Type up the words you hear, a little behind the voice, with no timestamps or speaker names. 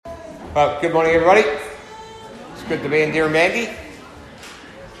Well, good morning, everybody. It's good to be in Dirramandy.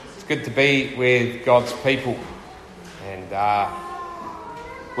 It's good to be with God's people. And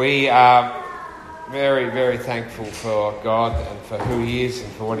we are very, very thankful for God and for who He is and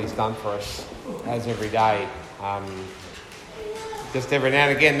for what He's done for us as every day. Just every now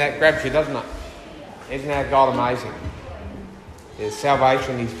and again, that grabs you, doesn't it? Isn't our God amazing? There's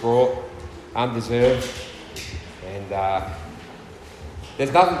salvation He's brought, undeserved. And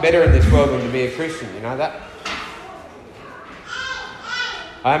there's nothing better in this world than to be a Christian, you know that?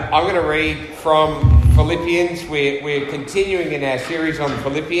 I'm going to read from Philippians. We're continuing in our series on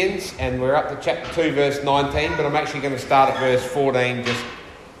Philippians, and we're up to chapter 2, verse 19, but I'm actually going to start at verse 14 just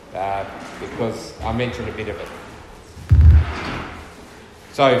because I mentioned a bit of it.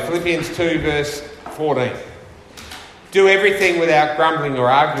 So, Philippians 2, verse 14. Do everything without grumbling or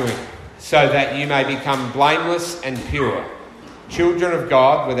arguing, so that you may become blameless and pure, children of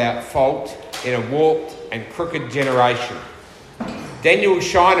God without fault in a warped and crooked generation. Then you will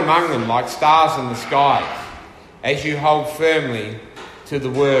shine among them like stars in the sky, as you hold firmly to the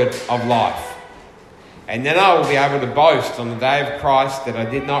word of life. And then I will be able to boast on the day of Christ that I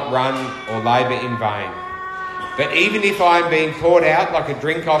did not run or labour in vain. But even if I am being poured out like a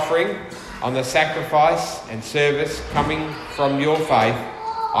drink offering on the sacrifice and service coming from your faith,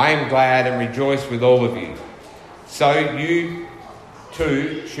 I am glad and rejoice with all of you. So you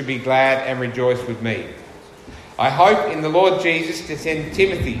too should be glad and rejoice with me. I hope in the Lord Jesus to send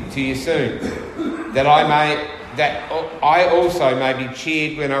Timothy to you soon, that I also may be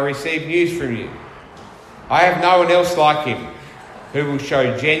cheered when I receive news from you. I have no one else like him who will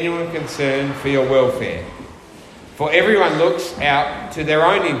show genuine concern for your welfare. For everyone looks out to their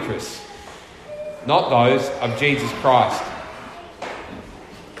own interests, not those of Jesus Christ.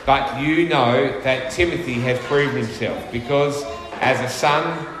 But you know that Timothy has proved himself, because as a son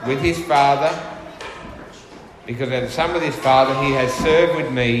with his father, he has served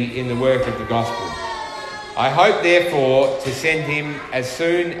with me in the work of the gospel. I hope, therefore, to send him as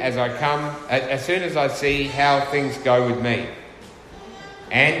soon as I see how things go with me.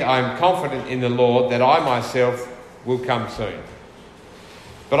 And I am confident in the Lord that I myself will come soon.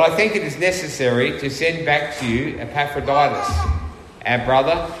 But I think it is necessary to send back to you Epaphroditus, our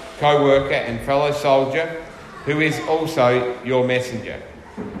brother, co-worker and fellow soldier, who is also your messenger,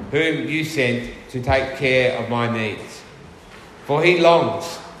 whom you sent to take care of my needs. For he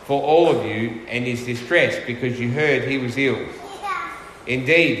longs for all of you and is distressed because you heard he was ill.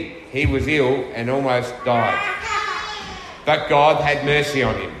 Indeed, he was ill and almost died. But God had mercy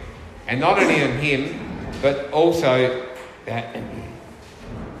on him, and not only on him, but also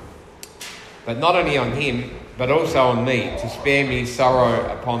on me, to spare me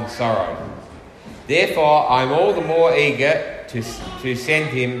sorrow upon sorrow. Therefore, I am all the more eager to send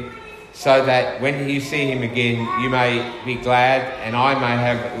him, so that when you see him again, you may be glad and I may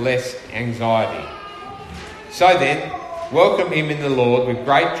have less anxiety. So then, welcome him in the Lord with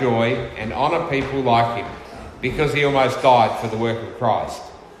great joy and honour people like him, because he almost died for the work of Christ.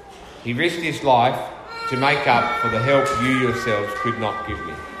 He risked his life to make up for the help you yourselves could not give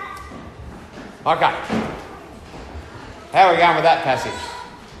me. Okay. How are we going with that passage?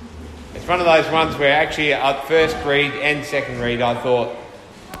 It's one of those ones where actually at first read and second read I thought,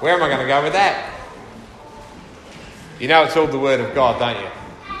 where am I going to go with that? You know it's all the Word of God, don't you?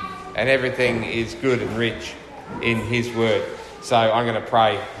 And everything is good and rich in His Word. So I'm going to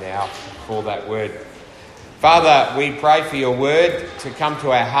pray now for that Word. Father, we pray for your Word to come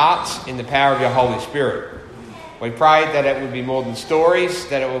to our hearts in the power of your Holy Spirit. We pray that it would be more than stories,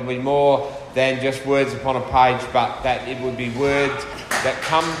 that it would be more than just words upon a page, but that it would be words that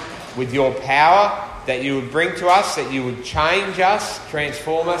come with your power, that you would bring to us, that you would change us,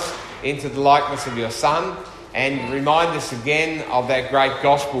 transform us into the likeness of your Son, and remind us again of that great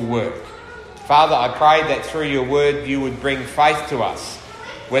gospel work. Father, I pray that through your word you would bring faith to us,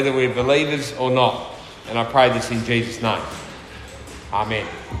 whether we're believers or not. And I pray this in Jesus' name. Amen.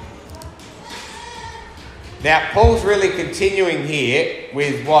 Now, Paul's really continuing here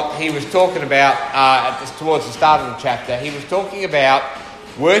with what he was talking about towards the start of the chapter. He was talking about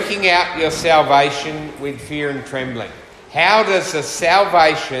working out your salvation with fear and trembling. How does the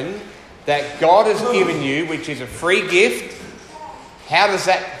salvation that God has given you, which is a free gift, how does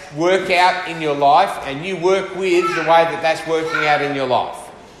that work out in your life, and you work with the way that that's working out in your life?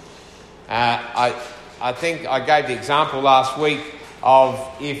 I think I gave the example last week of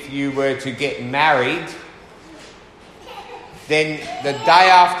if you were to get married, then the day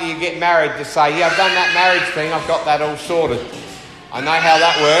after you get married to say, yeah, I've done that marriage thing, I've got that all sorted. I know how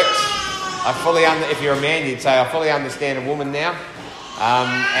that works. If you're a man, you'd say, I fully understand a woman now.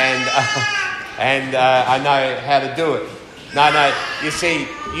 and I know how to do it. No, you see,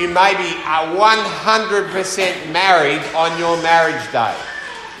 you may be 100% married on your marriage day,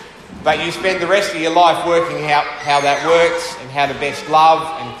 but you spend the rest of your life working out how that works and how to best love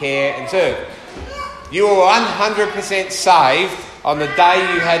and care and serve. You were 100% saved on the day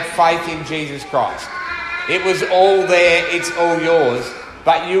you had faith in Jesus Christ. It was all there, it's all yours,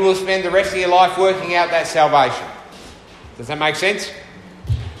 but you will spend the rest of your life working out that salvation. Does that make sense?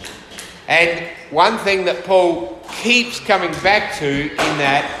 And one thing that Paul keeps coming back to in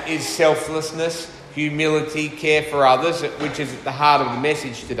that is selflessness, humility, care for others, which is at the heart of the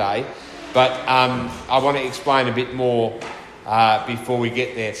message today. But I want to explain a bit more before we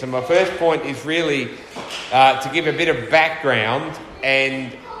get there. So my first point is really to give a bit of background,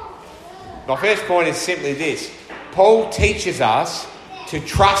 and my first point is simply this. Paul teaches us to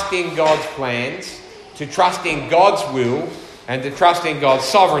trust in God's plans, to trust in God's will, and to trust in God's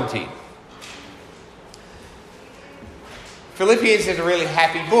sovereignty. Philippians is a really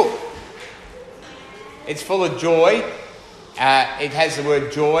happy book. It's full of joy. It has the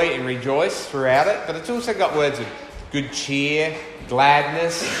word joy and rejoice throughout it, but it's also got words of good cheer,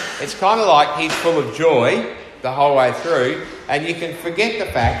 gladness. It's kind of like he's full of joy the whole way through, and you can forget the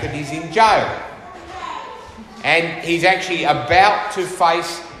fact that he's in jail. And he's actually about to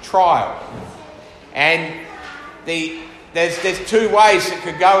face trial. And there's two ways that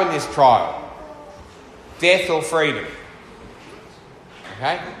could go in this trial. Death or freedom.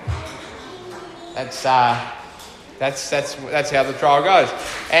 Okay? That's how the trial goes.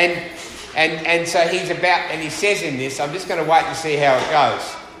 And so he's about, and he says in this, I'm just going to wait and see how it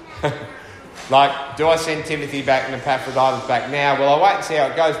goes. Like, do I send Timothy back and Epaphroditus back now? Well, I'll wait and see how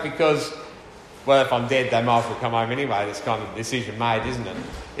it goes because, well, if I'm dead, they might as well come home anyway. This kind of decision made, isn't it?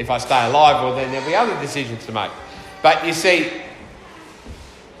 If I stay alive, well, then there'll be other decisions to make. But you see,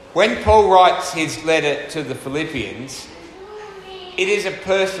 when Paul writes his letter to the Philippians, it is a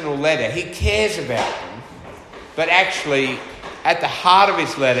personal letter. He cares about them, but actually, at the heart of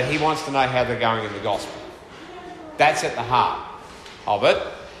his letter, he wants to know how they're going in the gospel. That's at the heart of it.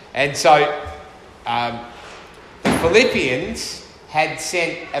 And so, the Philippians had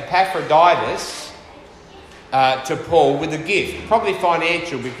sent Epaphroditus to Paul with a gift, probably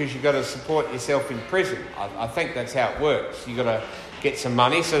financial, because you've got to support yourself in prison. I think that's how it works. You've got to get some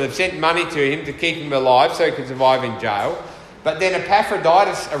money. So they've sent money to him to keep him alive so he can survive in jail. But then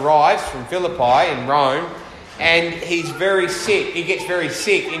Epaphroditus arrives from Philippi in Rome, and he's very sick. He gets very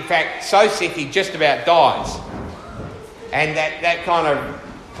sick. In fact, so sick he just about dies. And that kind of,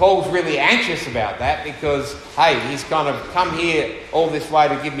 Paul's really anxious about that because, hey, he's kind of come here all this way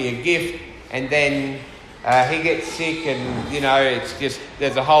to give me a gift, and then he gets sick, and, it's just,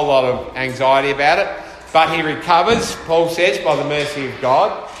 there's a whole lot of anxiety about it. But he recovers, Paul says, by the mercy of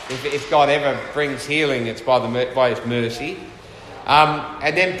God. If God ever brings healing, it's by his mercy.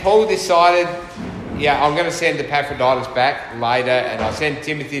 And then Paul decided, I'm going to send Epaphroditus back later, and I'll send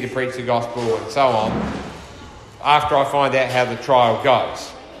Timothy to preach the gospel and so on, after I find out how the trial goes.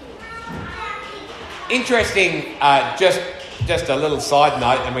 Interesting, just a little side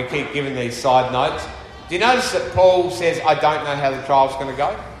note, and we keep giving these side notes. Do you notice that Paul says, I don't know how the trial's going to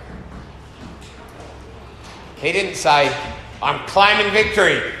go? He didn't say, I'm claiming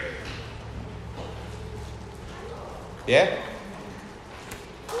victory. Yeah?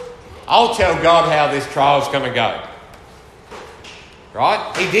 I'll tell God how this trial's going to go.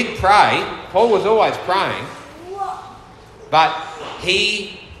 Right? He did pray. Paul was always praying. But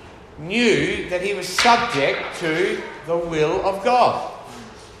he knew that he was subject to the will of God.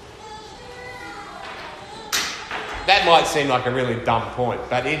 That might seem like a really dumb point,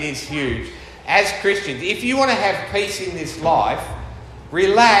 but it is huge. As Christians, if you want to have peace in this life,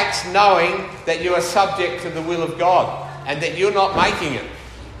 relax knowing that you are subject to the will of God and that you're not making it.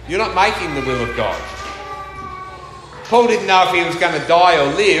 You're not making the will of God. Paul didn't know if he was going to die or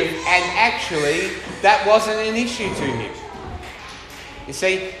live, and actually that wasn't an issue to him. You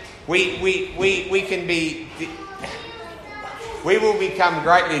see, we will become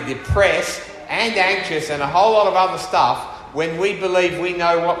greatly depressed and anxious and a whole lot of other stuff when we believe we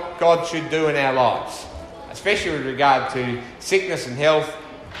know what God should do in our lives, especially with regard to sickness and health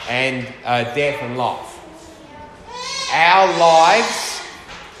and death and life. Our lives,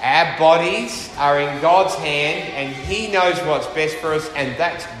 our bodies are in God's hand, and He knows what's best for us, and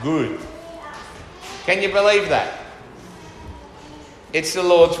that's good. Can you believe that? It's the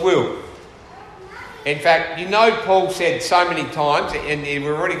Lord's will. In fact, Paul said so many times, and we've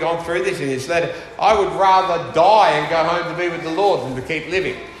already gone through this in his letter, I would rather die and go home to be with the Lord than to keep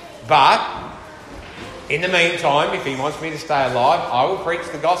living. But In the meantime, if he wants me to stay alive, I will preach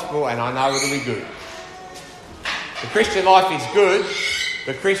the gospel and I know it'll be good. The Christian life is good.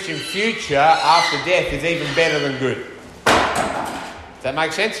 The Christian future after death is even better than good. Does that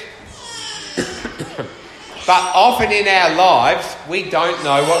make sense? But often in our lives, we don't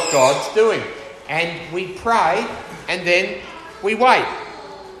know what God's doing. And we pray and then we wait.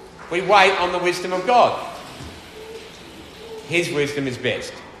 We wait on the wisdom of God. His wisdom is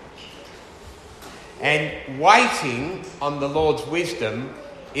best. And waiting on the Lord's wisdom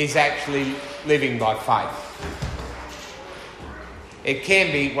is actually living by faith. It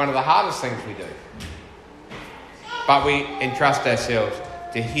can be one of the hardest things we do. But we entrust ourselves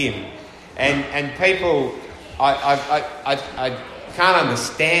to Him. And people, I can't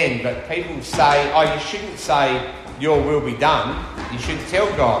understand, but people say, oh, you shouldn't say your will be done. You should tell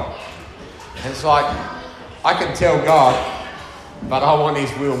God. And it's like, I can tell God, but I want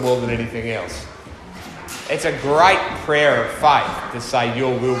His will more than anything else. It's a great prayer of faith to say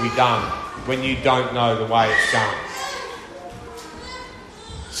your will be done when you don't know the way it's going.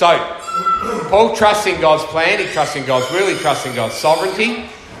 So, Paul trusts in God's plan, he trusts in God's will, he trusts in God's sovereignty.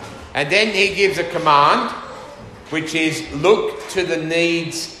 And then he gives a command, which is look to the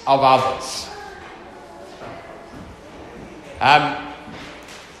needs of others.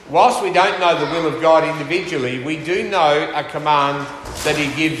 Whilst we don't know the will of God individually, we do know a command that he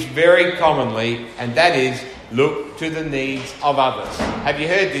gives very commonly, and that is look to the needs of others. Have you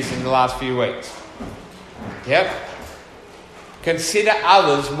heard this in the last few weeks? Yep. Consider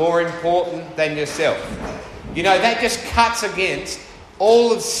others more important than yourself. You know, that just cuts against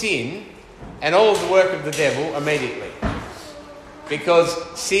all of sin and all of the work of the devil immediately.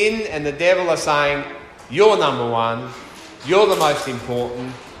 Because sin and the devil are saying, you're number one, you're the most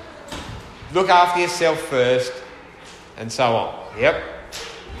important, look after yourself first, and so on. Yep.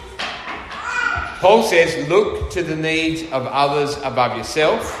 Paul says, look to the needs of others above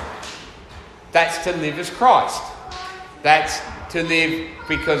yourself. That's to live as Christ. That's to live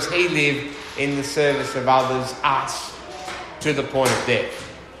because he lived in the service of others, us, to the point of death.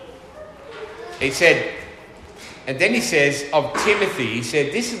 He said, and then he says of Timothy, he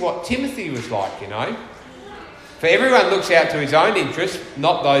said, this is what Timothy was like, you know. For everyone looks out to his own interests,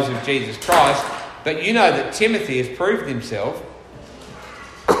 not those of Jesus Christ, but you know that Timothy has proved himself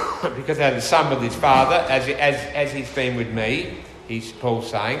because as a son with his father, as he's been with me, he's Paul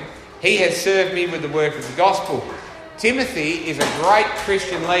saying, he has served me with the work of the gospel. Timothy is a great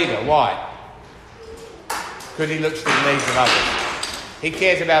Christian leader. Why? Because he looks to the needs of others. He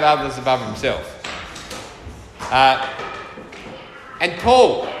cares about others above himself. And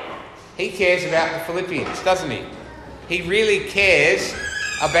Paul, he cares about the Philippians, doesn't he? He really cares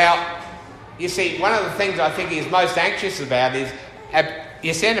about... You see, one of the things I think he is most anxious about is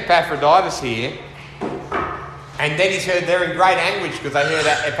you send Epaphroditus here, and then he's heard they're in great anguish because they heard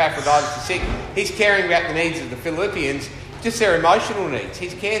that Epaphroditus is sick. He's caring about the needs of the Philippians, just their emotional needs. He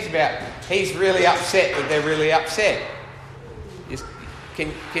cares about... He's really upset that they're really upset.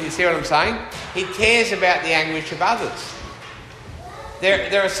 Can you see what I'm saying? He cares about the anguish of others.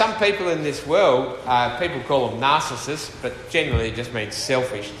 There are some people in this world, people call them narcissists, but generally it just means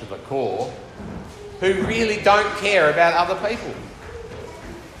selfish to the core, who really don't care about other people.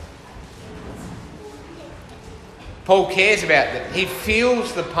 Paul cares about them. He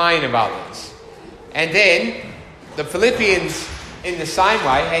feels the pain of others. And then the Philippians, in the same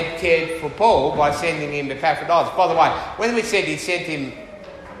way, had cared for Paul by sending him Epaphroditus. By the way, when we said he sent him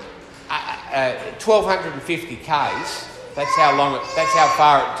 1,250 k's, that's how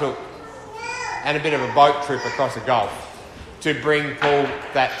far it took, and a bit of a boat trip across the Gulf to bring Paul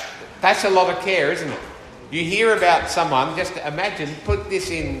that's a lot of care, isn't it? You hear about someone, just imagine, put this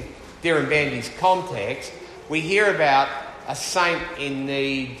in Dirranbandi's context, we hear about a saint in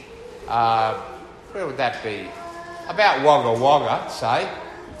need, where would that be? About Wagga Wagga, say.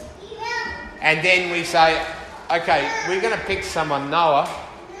 And then we say, okay, we're going to pick someone, Noah.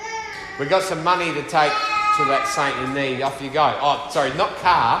 We've got some money to take to that saint in need. Off you go. Oh, sorry, not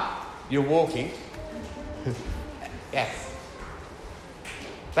car. You're walking. Yeah.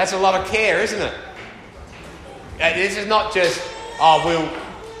 That's a lot of care, isn't it? This is not just,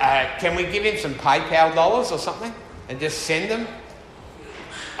 can we give him some PayPal dollars or something and just send them?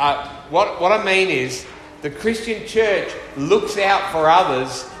 What I mean is, the Christian church looks out for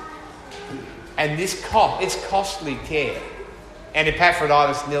others, and it's costly care. And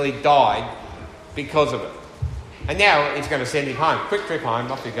Epaphroditus nearly died because of it. And now he's going to send him home. Quick trip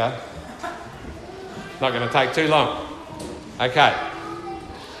home, off you go. Not going to take too long. Okay.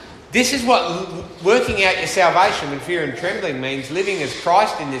 This is what working out your salvation with fear and trembling means, living as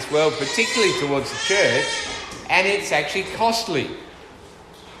Christ in this world, particularly towards the church, and it's actually costly.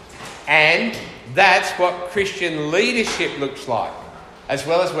 And that's what Christian leadership looks like, as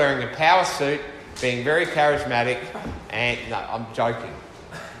well as wearing a power suit, being very charismatic, and no, I'm joking,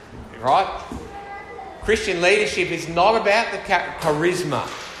 right? Christian leadership is not about the charisma.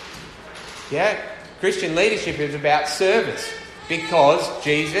 Yeah, Christian leadership is about service, because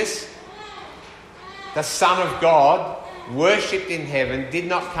Jesus, the Son of God, worshipped in heaven, did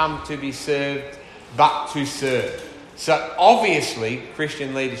not come to be served, but to serve. So obviously,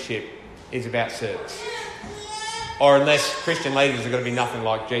 Christian leadership is about service. Or unless Christian leaders are going to be nothing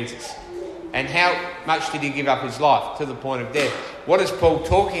like Jesus. And how much did he give up his life? To the point of death. What is Paul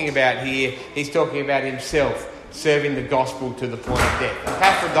talking about here? He's talking about himself serving the gospel to the point of death.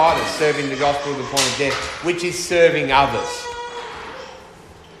 Epaphroditus serving the gospel to the point of death, which is serving others.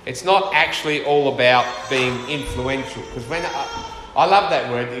 It's not actually all about being influential. Because when I love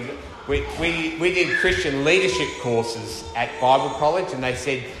that word. We did Christian leadership courses at Bible College, and they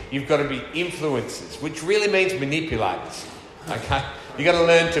said you've got to be influencers, which really means manipulators. Okay? You've got to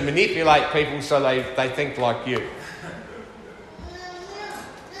learn to manipulate people so they think like you.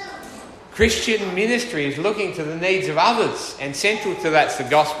 Christian ministry is looking to the needs of others, and central to that's the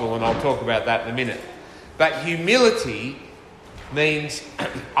gospel, and I'll talk about that in a minute. But humility means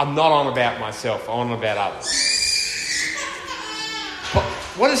I'm not on about myself, I'm on about others.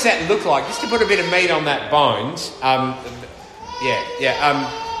 What does that look like? Just to put a bit of meat on that bones.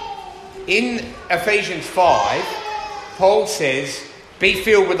 In Ephesians 5, Paul says, be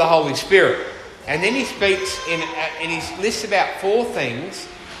filled with the Holy Spirit. And then he speaks and he lists about 4 things.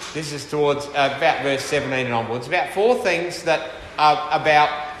 This is towards about verse 17 and onwards. About 4 things that are about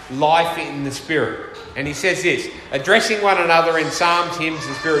life in the Spirit. And he says this, addressing one another in psalms, hymns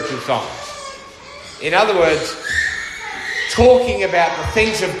and spiritual songs. In other words, talking about the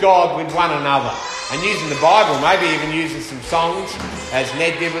things of God with one another. And using the Bible, maybe even using some songs, as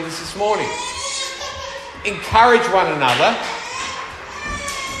Ned did with us this morning. Encourage one another.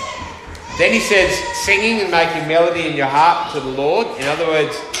 Then he says, singing and making melody in your heart to the Lord. In other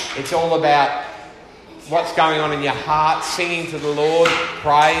words, it's all about what's going on in your heart, singing to the Lord,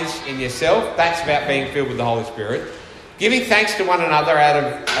 praise in yourself. That's about being filled with the Holy Spirit. Giving thanks to one another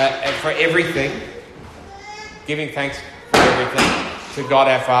for everything. Giving thanks for everything to God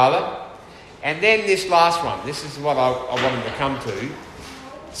our Father. And then this last one. This is what I wanted to come to.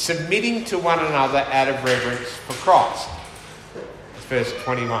 Submitting to one another out of reverence for Christ. That's verse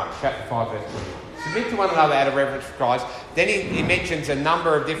 21. Chapter 5, verse 21. Submit to one another out of reverence for Christ. Then he mentions a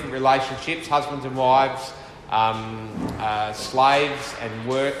number of different relationships, husbands and wives, slaves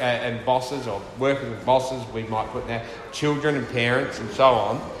and bosses, or workers and bosses, we might put there, children and parents and so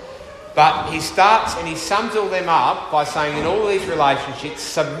on. But he starts and he sums all them up by saying in all these relationships,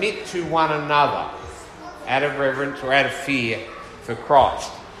 submit to one another out of reverence or out of fear for Christ.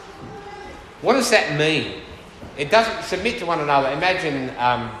 What does that mean? It doesn't submit to one another. Imagine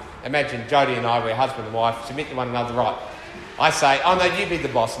Jodie and I, we're husband and wife, submit to one another, right? I say, oh no, you be the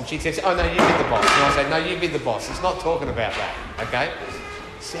boss. And she says, oh no, you be the boss. And I say, no, you be the boss. It's not talking about that, okay?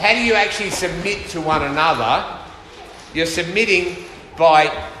 So how do you actually submit to one another? You're submitting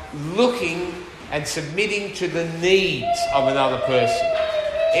by looking and submitting to the needs of another person.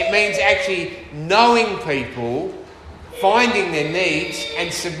 It means actually knowing people, finding their needs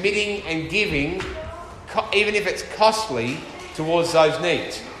and submitting and giving, even if it's costly, towards those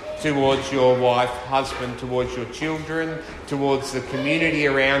needs. Towards your wife, husband, towards your children, towards the community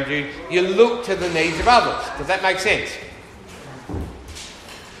around you. You look to the needs of others. Does that make sense?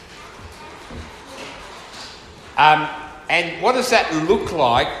 And what does that look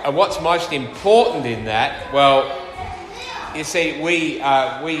like? And what's most important in that? Well, you see, we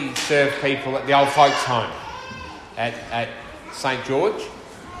serve people at the old folks' home at St George,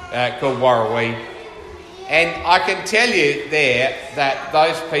 called Warrawee. And I can tell you there that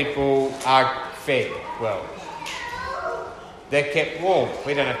those people are fed well. They're kept warm.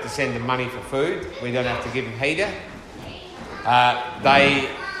 We don't have to send them money for food. We don't have to give them heater. They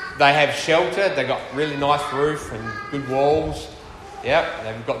have shelter. They've got really nice roof and good walls. Yep,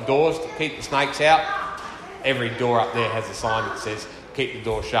 they've got doors to keep the snakes out. Every door up there has a sign that says, keep the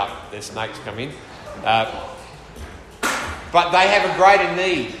door shut, there's snakes come in. But they have a greater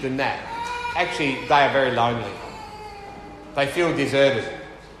need than that. Actually, they are very lonely. They feel deserted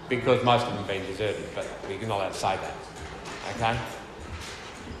because most of them have been deserted, but we're not allowed to say that. Okay?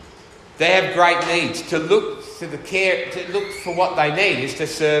 They have great needs. To look to the care, to look for what they need is to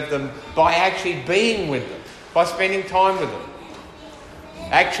serve them by actually being with them, by spending time with them.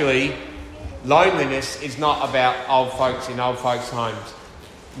 Actually, loneliness is not about old folks in old folks' homes.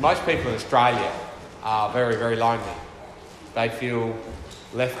 Most people in Australia are very, very lonely. They feel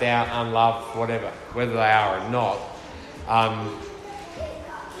left out, unloved, whatever, whether they are or not.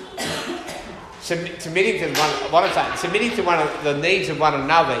 Submitting to one of the needs of one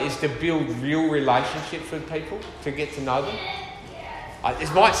another is to build real relationships with people, to get to know them.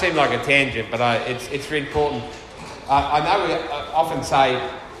 This might seem like a tangent, but it's really important. I know we often say,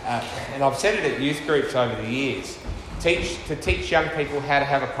 and I've said it at youth groups over the years, to teach young people how to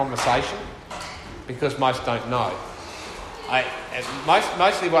have a conversation, because most don't know.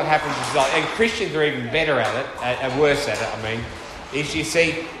 Mostly what happens is, and Christians are even better at it, and worse at it, is you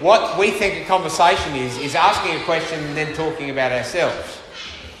see, what we think a conversation is asking a question and then talking about ourselves.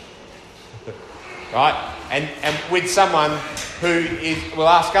 Right? And with someone who will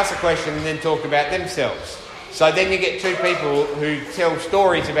ask us a question and then talk about themselves. So then you get two people who tell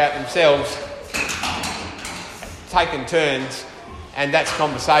stories about themselves, taking turns, and that's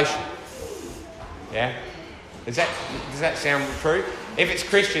conversation. Yeah? Does that sound true? If it's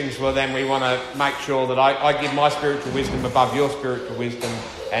Christians, well then we want to make sure that I give my spiritual wisdom above your spiritual wisdom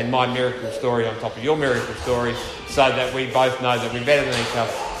and my miracle story on top of your miracle story, so that we both know that we're better than each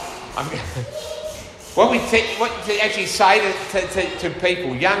other. What to actually say to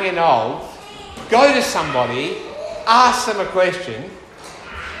people, young and old, go to somebody, ask them a question,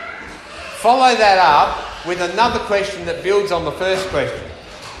 follow that up with another question that builds on the first question.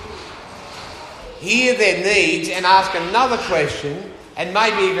 Hear their needs and ask another question, and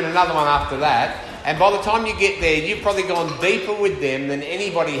maybe even another one after that. And by the time you get there, you've probably gone deeper with them than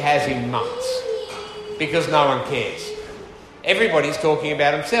anybody has in months, because no one cares. Everybody's talking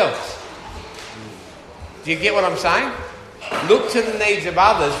about themselves. Do you get what I'm saying? Look to the needs of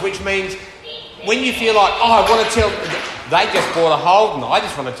others, which means when you feel like, I want to tell... They just bought a Holden. I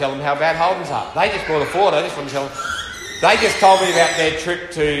just want to tell them how bad Holdens are. They just bought a Ford. I just want to tell them... They just told me about their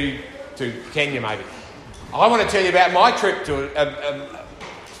trip to Kenya, maybe. I want to tell you about my trip to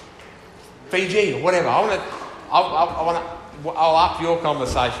Fiji or whatever. I'll up your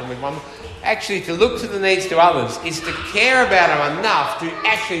conversation with one. Actually, to look to the needs to others is to care about them enough to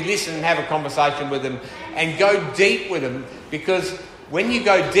actually listen and have a conversation with them and go deep with them, because when you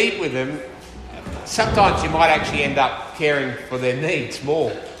go deep with them, sometimes you might actually end up caring for their needs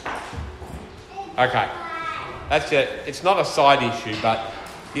more. Okay. That's it. It's not a side issue, but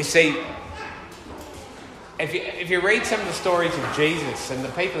you see, if you read some of the stories of Jesus and the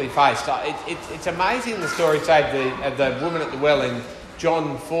people he faced, it's amazing the story, say, of the woman at the well in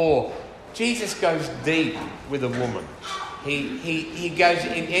John 4. Jesus goes deep with a woman. He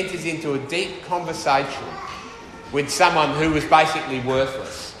enters into a deep conversation with someone who was basically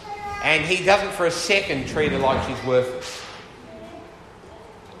worthless. And he doesn't for a second treat her like she's worthless.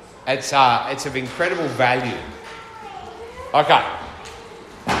 It's of incredible value. Okay.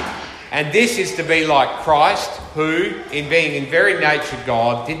 And this is to be like Christ, who, in being in very nature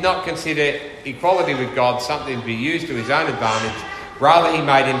God, did not consider equality with God something to be used to his own advantage. Rather, he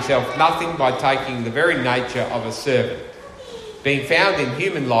made himself nothing by taking the very nature of a servant. Being found in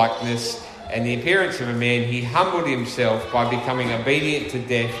human likeness and the appearance of a man, he humbled himself by becoming obedient to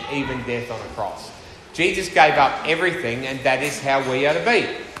death, even death on a cross. Jesus gave up everything, and that is how we are to be.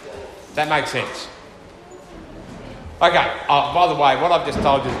 That makes sense. Okay, by the way, what I've just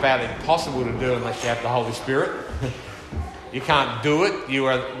told you is about impossible to do unless you have the Holy Spirit. You can't do it.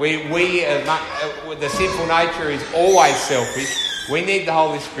 The sinful nature is always selfish. We need the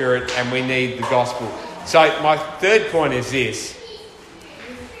Holy Spirit and we need the gospel. So my third point is this.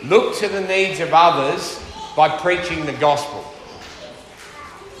 Look to the needs of others by preaching the gospel.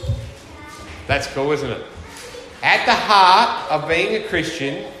 That's cool, isn't it? At the heart of being a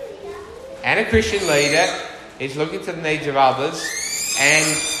Christian and a Christian leader is looking to the needs of others, and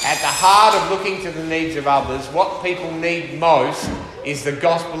at the heart of looking to the needs of others, what people need most is the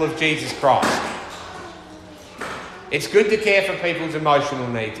gospel of Jesus Christ. It's good to care for people's emotional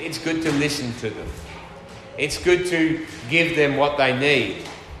needs. It's good to listen to them. It's good to give them what they need.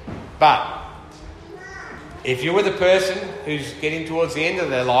 But if you're with a person who's getting towards the end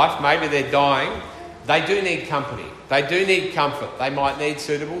of their life, maybe they're dying, they do need company. They do need comfort. They might need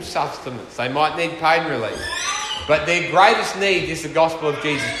suitable sustenance. They might need pain relief. But their greatest need is the gospel of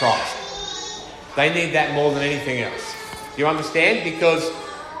Jesus Christ. They need that more than anything else. Do you understand? Because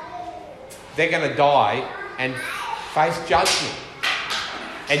they're going to die and face judgment.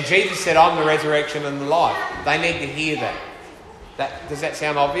 And Jesus said, I'm the resurrection and the life. They need to hear that. Does that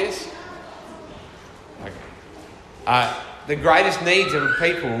sound obvious? Okay. The greatest needs of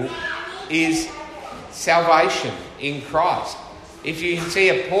people is salvation in Christ. If you see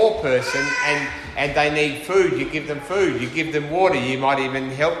a poor person and they need food, you give them food, you give them water, you might even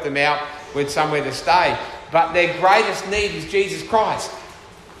help them out with somewhere to stay. But their greatest need is Jesus Christ,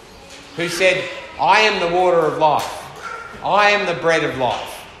 who said, I am the water of life. I am the bread of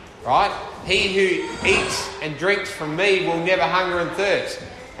life. Right? He who eats and drinks from me will never hunger and thirst.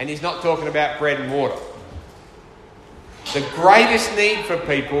 And he's not talking about bread and water. The greatest need for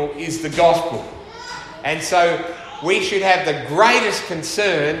people is the gospel. And so we should have the greatest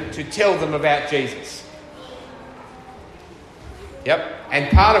concern to tell them about Jesus. Yep. And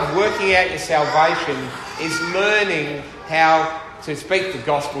part of working out your salvation is learning how to speak the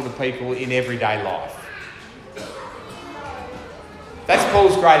gospel to people in everyday life. That's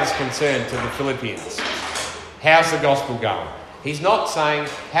Paul's greatest concern to the Philippians. How's the gospel going? He's not saying,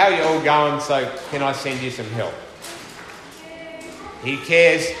 how are you all going, so can I send you some help? He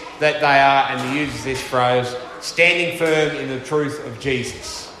cares that they are, and he uses this phrase, standing firm in the truth of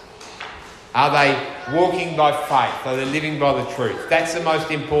Jesus. Are they walking by faith? Are they living by the truth? That's the most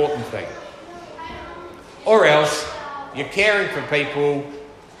important thing. Or else you're caring for people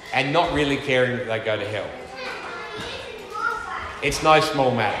and not really caring that they go to hell. It's no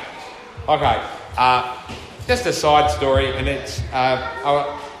small matter. Okay, just a side story, and it's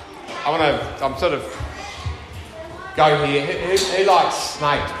I'm sort of go here. Who likes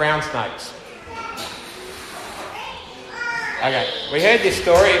snakes? Brown snakes. Okay, we heard this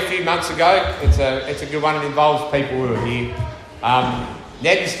story a few months ago. It's a good one. It involves people who are here.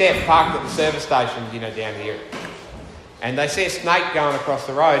 Ned and Steph parked at the service station, down here. And they see a snake going across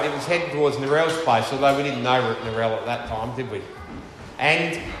the road. It was heading towards Narelle's place, although we didn't know Narelle at that time, did we?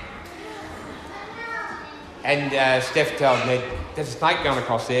 And Steph told Ned, there's a snake going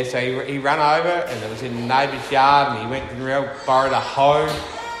across there. So he ran over, and it was in the neighbour's yard, and he went to Narelle, borrowed a hoe,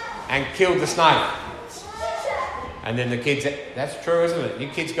 and killed the snake. And then the kids said, that's true, isn't it? You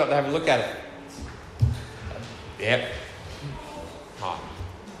kids got to have a look at it. Yep. Right.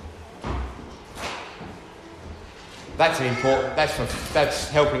 That's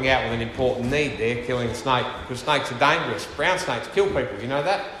helping out with an important need there, killing a snake, because snakes are dangerous. Brown snakes kill people, you know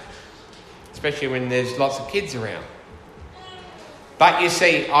that? Especially when there's lots of kids around. But you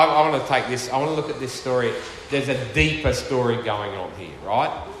see, I want to look at this story. There's a deeper story going on here,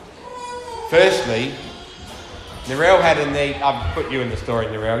 right? Firstly, Narelle had a need. I've put you in the story,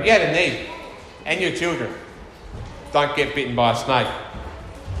 Narelle. You had a need. And your children. Don't get bitten by a snake.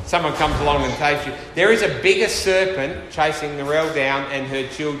 Someone comes along and takes you. There is a bigger serpent chasing Narelle down and her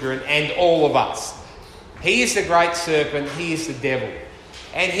children and all of us. He is the great serpent. He is the devil.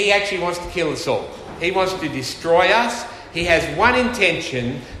 And he actually wants to kill us all. He wants to destroy us. He has one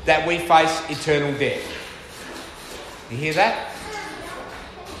intention, that we face eternal death. You hear that?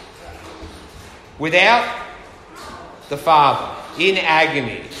 Without the Father, in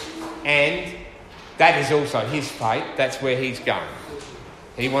agony. And that is also his fate. That's where he's going.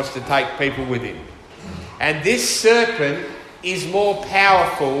 He wants to take people with him. And this serpent is more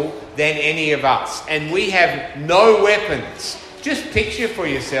powerful than any of us. And we have no weapons. Just picture for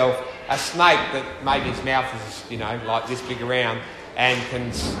yourself a snake that maybe its mouth is, like this big around, and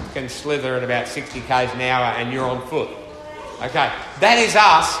can slither at about 60 k's an hour, and you're on foot. Okay, that is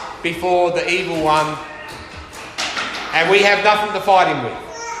us before the evil one, and we have nothing to fight him with.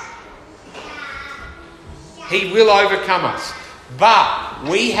 He will overcome us. But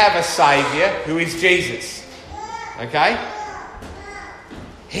we have a Saviour who is Jesus. Okay?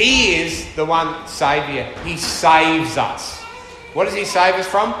 He is the one Saviour. He saves us. What does he save us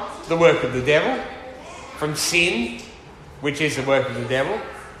from? The work of the devil. From sin, which is the work of the devil.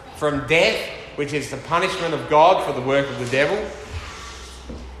 From death, which is the punishment of God for the work of the devil.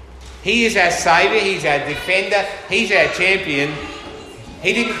 He is our Saviour. He's our defender. He's our champion.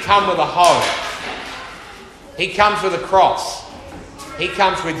 He didn't come with a hoe. He comes with a cross. He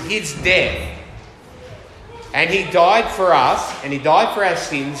comes with his death. And he died for us, and he died for our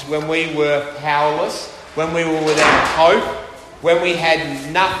sins when we were powerless, when we were without hope, when we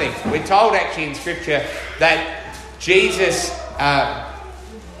had nothing. We're told actually in Scripture that Jesus,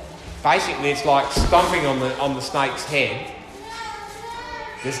 basically it's like stomping on the snake's head.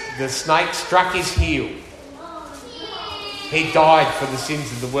 The snake struck his heel. He died for the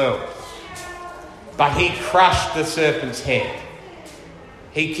sins of the world. But he crushed the serpent's head.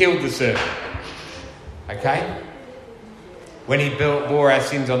 He killed the serpent. Okay? When he bore our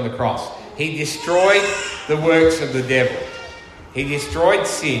sins on the cross. He destroyed the works of the devil. He destroyed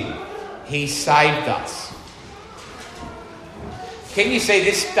sin. He saved us. Can you see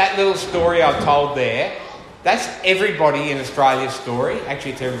that little story I've told there? That's everybody in Australia's story.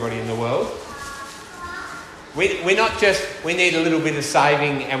 Actually, it's everybody in the world. We're not just, we need a little bit of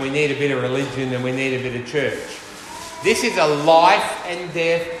saving and we need a bit of religion and we need a bit of church. This is a life and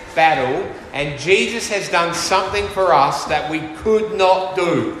death battle, and Jesus has done something for us that we could not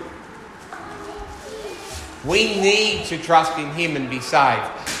do. We need to trust in him and be saved.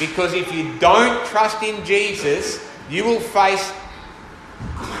 Because if you don't trust in Jesus, you will face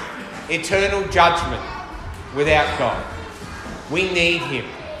eternal judgment without God. We need him.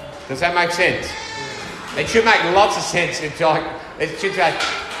 Does that make sense? It should make lots of sense. It's like, it should say,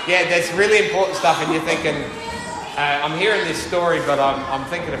 yeah, that's really important stuff, and you're thinking, I'm hearing this story, but I'm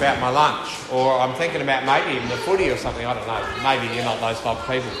thinking about my lunch, or I'm thinking about maybe even the footy or something. I don't know. Maybe you're not those type of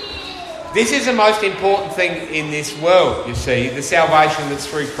people. This is the most important thing in this world, you see, the salvation that's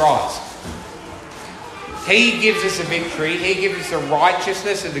through Christ. He gives us a victory. He gives us the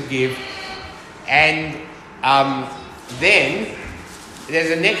righteousness of the gift. And then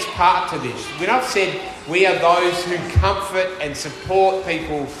there's a next part to this. When I've said we are those who comfort and support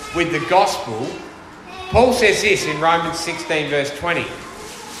people with the gospel, Paul says this in Romans 16 verse 20.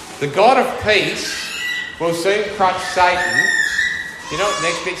 The God of peace will soon crush Satan. You know what the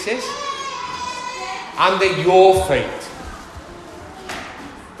next bit says? Under your feet.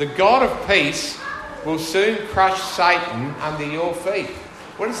 The God of peace will soon crush Satan under your feet.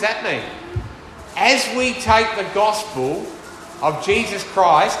 What does that mean? As we take the gospel of Jesus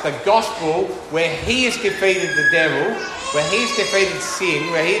Christ, the gospel where he has defeated the devil, where he has defeated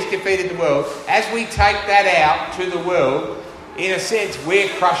sin, where he has defeated the world, as we take that out to the world, in a sense, we're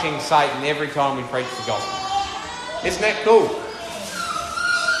crushing Satan every time we preach the gospel. Isn't that cool?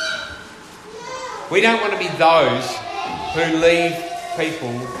 We don't want to be those who leave people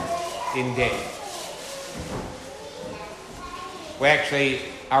in debt. We actually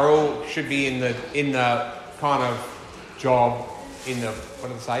should be in the kind of job, in the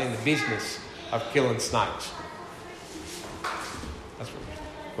business of killing snakes. That's what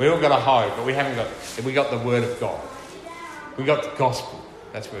we all got a hoe, but we got the word of God. We got the gospel.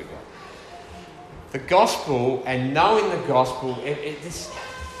 That's what we got. The gospel, and knowing the gospel, it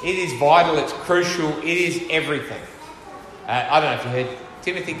is vital, it's crucial, it is everything. I don't know if you heard,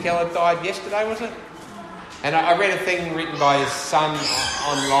 Timothy Keller died yesterday, was it? And I read a thing written by his son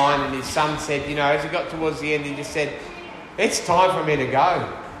online, and his son said, as he got towards the end, he just said, it's time for me to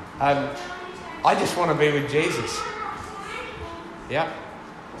go. I just want to be with Jesus. Yeah.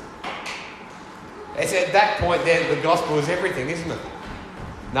 It's at that point then the gospel is everything, isn't it?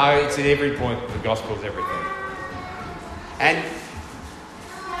 No, it's at every point the gospel is everything. And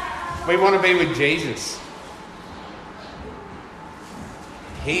we want to be with Jesus.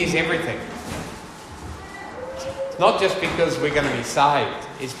 He is everything. It's not just because we're going to be saved.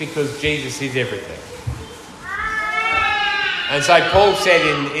 It's because Jesus is everything. And so Paul said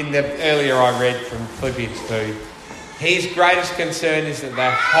in the earlier I read from Philippians 2, his greatest concern is that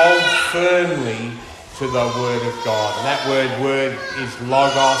they hold firmly to the Word of God. And that word is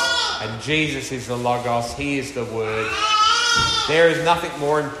Logos, and Jesus is the Logos. He is the Word. There is nothing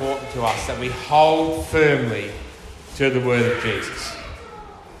more important to us that we hold firmly to the Word of Jesus.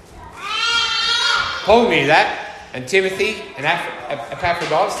 Paul knew that, and Timothy and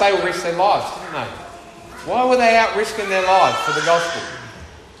Epaphroditus, they all risked their lives, didn't they? Why were they out risking their lives for the gospel?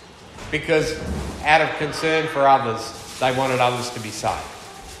 Because out of concern for others, they wanted others to be saved.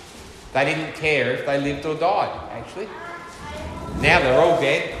 They didn't care if they lived or died, actually. Now they're all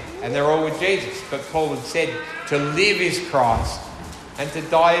dead and they're all with Jesus. But Paul had said to live is Christ and to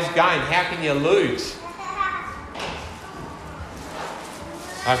die is gain. How can you lose?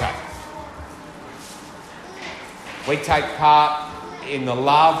 Okay. We take part in the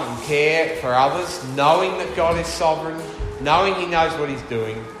love and care for others, knowing that God is sovereign, knowing he knows what he's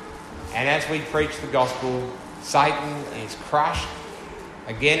doing. And as we preach the gospel, Satan is crushed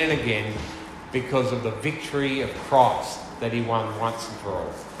again and again because of the victory of Christ that he won once and for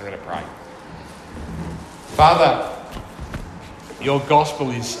all. I'm going to pray. Father, your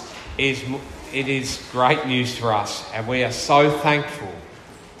gospel is great news for us, and we are so thankful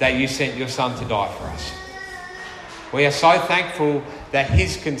that you sent your son to die for us. We are so thankful that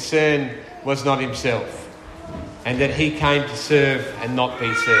his concern was not himself, and that he came to serve and not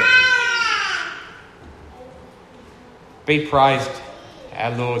be served. Be praised,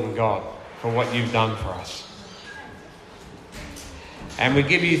 our Lord and God, for what you've done for us. And we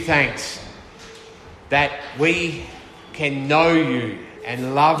give you thanks that we can know you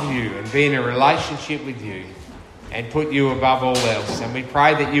and love you and be in a relationship with you and put you above all else. And we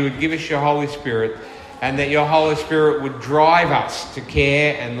pray that you would give us your Holy Spirit, and that your Holy Spirit would drive us to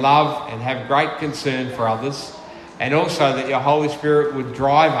care and love and have great concern for others. And also that your Holy Spirit would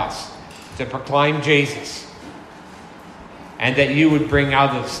drive us to proclaim Jesus and that you would bring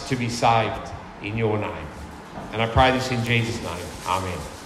others to be saved in your name. And I pray this in Jesus' name. Amen.